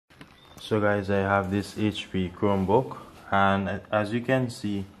So guys, I have this HP Chromebook, and as you can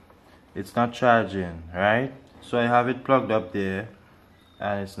see, it's not charging, right? So I have it plugged up there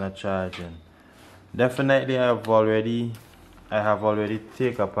and it's not charging. Definitely I have already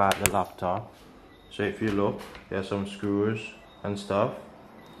taken apart the laptop. So if you look, there's some screws and stuff,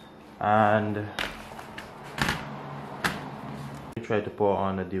 and I try to power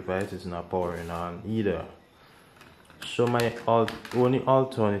on the device, it's not powering on either. So my only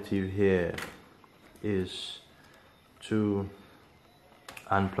alternative here is to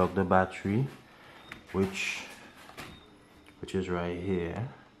unplug the battery, which is right here.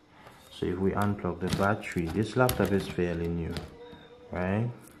 So if we unplug the battery, this laptop is fairly new, right?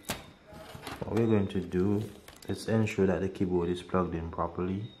 What we're going to do is ensure that the keyboard is plugged in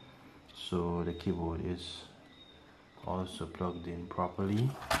properly. So the keyboard is also plugged in properly,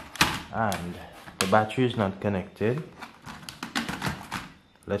 and the battery is not connected.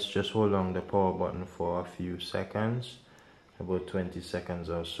 Let's just hold on the power button for a few seconds, about 20 seconds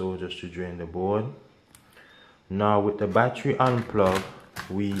or so, just to drain the board. Now with the battery unplugged,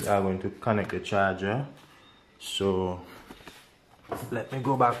 we are going to connect the charger. So let me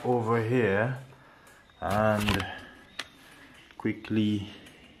go back over here and quickly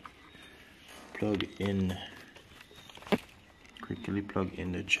plug in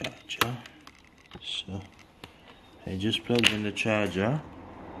the charger. So I just plugged in the charger.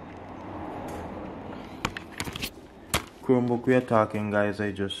 Chromebook we are talking, guys,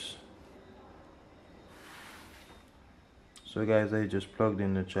 I just plugged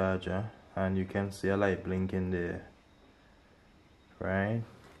in the charger, and you can see a light blinking there, right?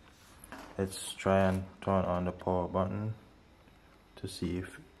 Let's try and turn on the power button to see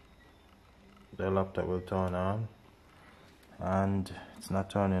if the laptop will turn on, and it's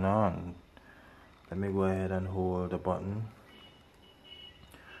not turning on. Let me go ahead and hold the button.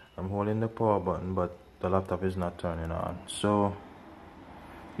 I'm holding the power button, but the laptop is not turning on. So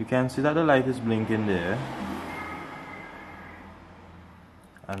you can see that the light is blinking there.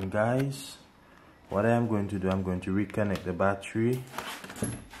 And guys, what I am going to do, I'm going to reconnect the battery.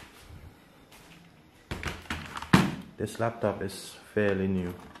 This laptop is fairly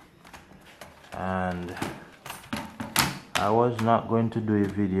new, and I was not going to do a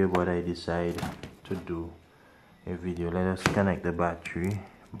video, but I decided to do a video. Let us connect the battery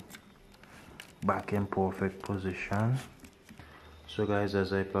back in perfect position. So guys,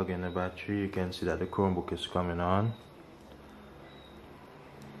 as I plug in the battery, you can see that the Chromebook is coming on,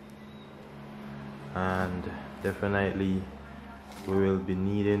 and definitely we will be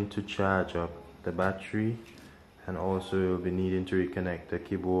needing to charge up the battery, and also we'll be needing to reconnect the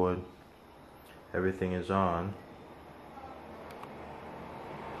keyboard. Everything is on,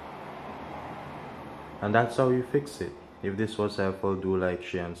 and that's how you fix it. If this was helpful, do like,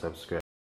 share and subscribe.